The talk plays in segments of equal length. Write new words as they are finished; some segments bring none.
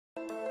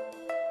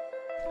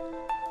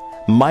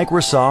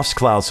Microsoft's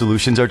cloud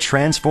solutions are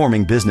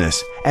transforming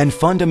business and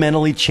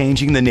fundamentally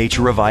changing the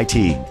nature of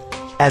IT.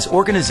 As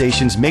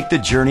organizations make the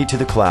journey to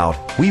the cloud,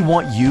 we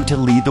want you to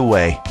lead the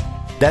way.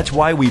 That's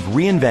why we've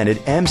reinvented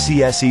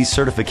MCSE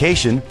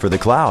certification for the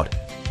cloud.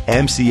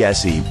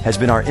 MCSE has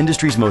been our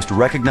industry's most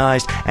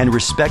recognized and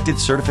respected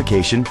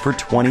certification for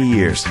 20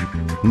 years.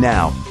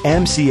 Now,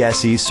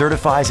 MCSE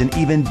certifies an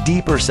even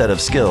deeper set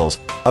of skills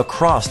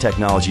across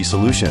technology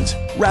solutions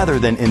rather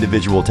than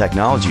individual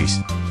technologies.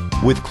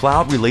 With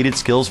cloud-related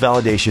skills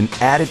validation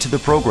added to the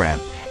program,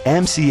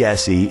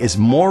 MCSE is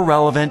more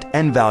relevant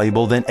and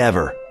valuable than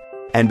ever.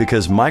 And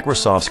because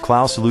Microsoft's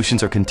cloud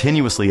solutions are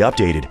continuously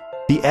updated,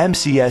 the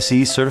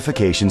MCSE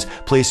certifications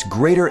place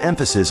greater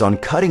emphasis on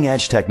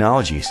cutting-edge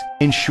technologies,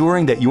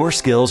 ensuring that your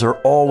skills are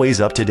always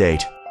up to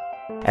date.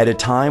 At a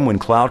time when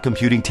cloud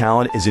computing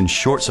talent is in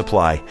short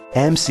supply,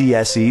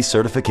 MCSE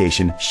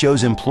certification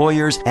shows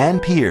employers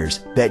and peers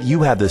that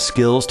you have the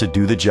skills to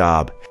do the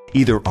job,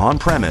 either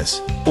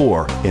on-premise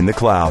or in the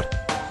cloud.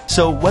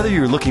 So whether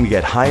you're looking to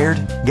get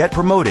hired, get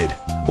promoted,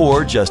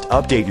 or just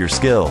update your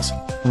skills,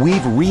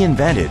 we've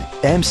reinvented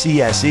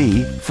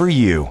MCSE for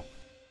you.